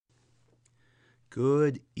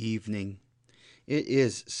Good evening. It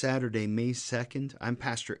is Saturday, May 2nd. I'm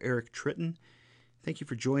Pastor Eric Tritton. Thank you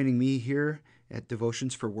for joining me here at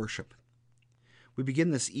Devotions for Worship. We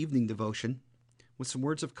begin this evening devotion with some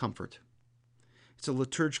words of comfort. It's a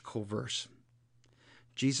liturgical verse.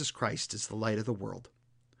 Jesus Christ is the light of the world,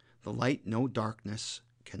 the light no darkness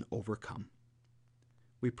can overcome.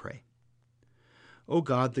 We pray. O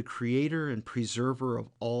God, the creator and preserver of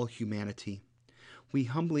all humanity, we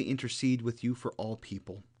humbly intercede with you for all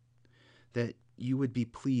people, that you would be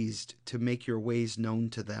pleased to make your ways known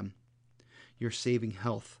to them, your saving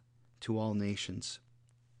health to all nations.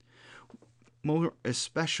 More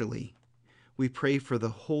especially, we pray for the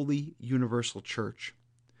Holy Universal Church,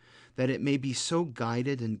 that it may be so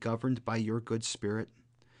guided and governed by your good Spirit,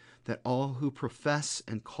 that all who profess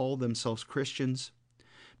and call themselves Christians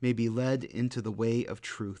may be led into the way of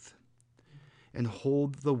truth, and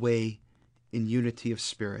hold the way in unity of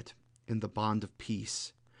spirit, in the bond of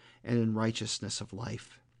peace, and in righteousness of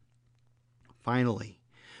life. Finally,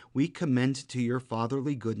 we commend to your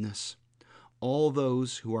fatherly goodness all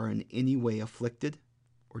those who are in any way afflicted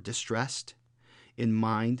or distressed, in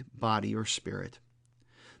mind, body, or spirit,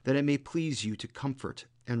 that it may please you to comfort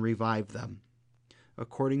and revive them,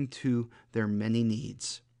 according to their many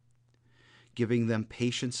needs, giving them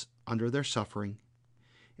patience under their suffering,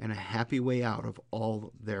 and a happy way out of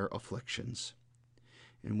all their afflictions.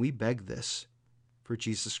 And we beg this for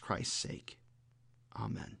Jesus Christ's sake.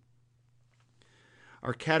 Amen.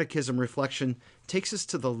 Our catechism reflection takes us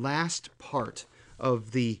to the last part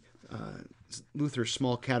of the Luther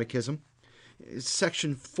Small Catechism. It's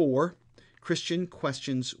section 4, Christian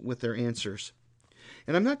Questions with Their Answers.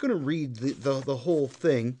 And I'm not going to read the whole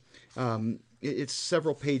thing. It's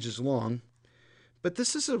several pages long. But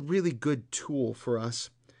this is a really good tool for us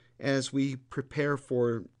as we prepare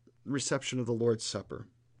for reception of the Lord's Supper.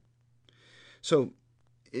 So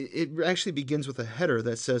it actually begins with a header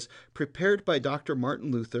that says, prepared by Dr.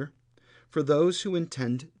 Martin Luther for those who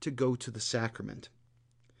intend to go to the sacrament.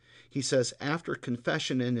 He says, after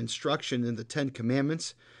confession and instruction in the Ten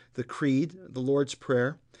Commandments, the Creed, the Lord's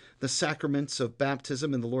Prayer, the sacraments of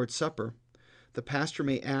baptism and the Lord's Supper, the pastor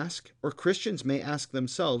may ask, or Christians may ask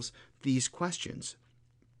themselves, these questions.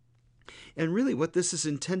 And really what this is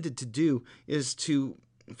intended to do is to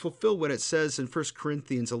fulfill what it says in 1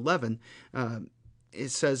 Corinthians 11. It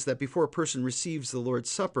says that before a person receives the Lord's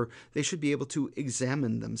Supper, they should be able to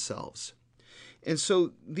examine themselves. And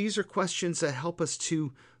so these are questions that help us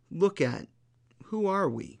to look at, who are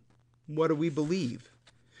we? What do we believe?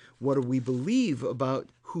 What do we believe about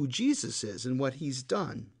who Jesus is and what he's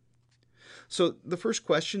done? So the first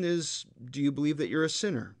question is, do you believe that you're a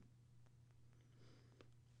sinner?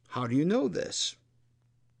 How do you know this?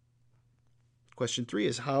 Question 3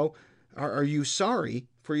 is, how are you sorry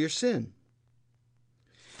for your sin?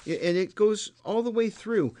 And it goes all the way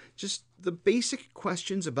through, just the basic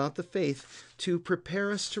questions about the faith to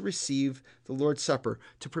prepare us to receive the Lord's Supper,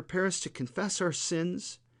 to prepare us to confess our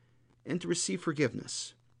sins and to receive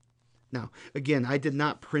forgiveness. Now, again, I did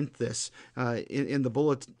not print this in the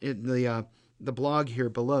bullet in the blog here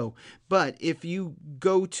below, but if you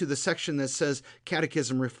go to the section that says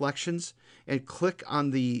Catechism Reflections and click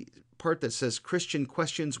on the part that says Christian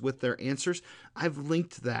Questions with Their Answers, I've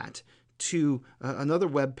linked that to another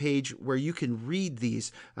web page where you can read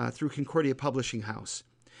these through Concordia Publishing House.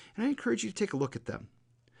 And I encourage you to take a look at them.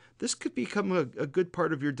 This could become a good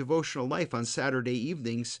part of your devotional life on Saturday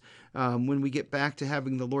evenings when we get back to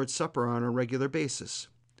having the Lord's Supper on a regular basis,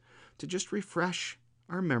 to just refresh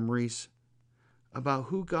our memories about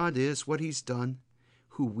who God is, what he's done,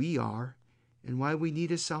 who we are, and why we need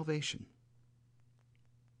his salvation.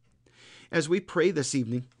 As we pray this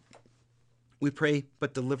evening, we pray,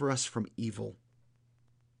 but deliver us from evil.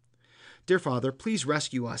 Dear Father, please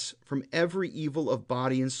rescue us from every evil of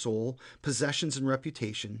body and soul, possessions and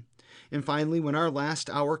reputation. And finally, when our last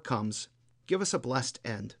hour comes, give us a blessed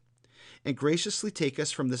end, and graciously take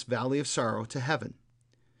us from this valley of sorrow to heaven,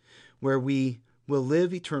 where we will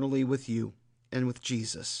live eternally with you and with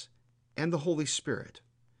Jesus and the Holy Spirit,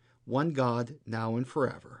 one God, now and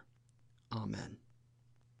forever. Amen.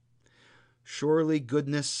 Surely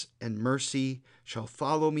goodness and mercy shall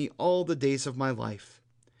follow me all the days of my life,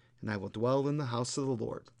 and I will dwell in the house of the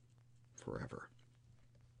Lord forever.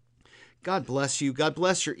 God bless you. God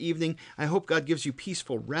bless your evening. I hope God gives you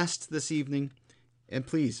peaceful rest this evening. And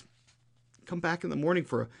please, come back in the morning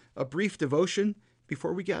for a brief devotion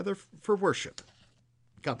before we gather for worship.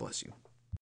 God bless you.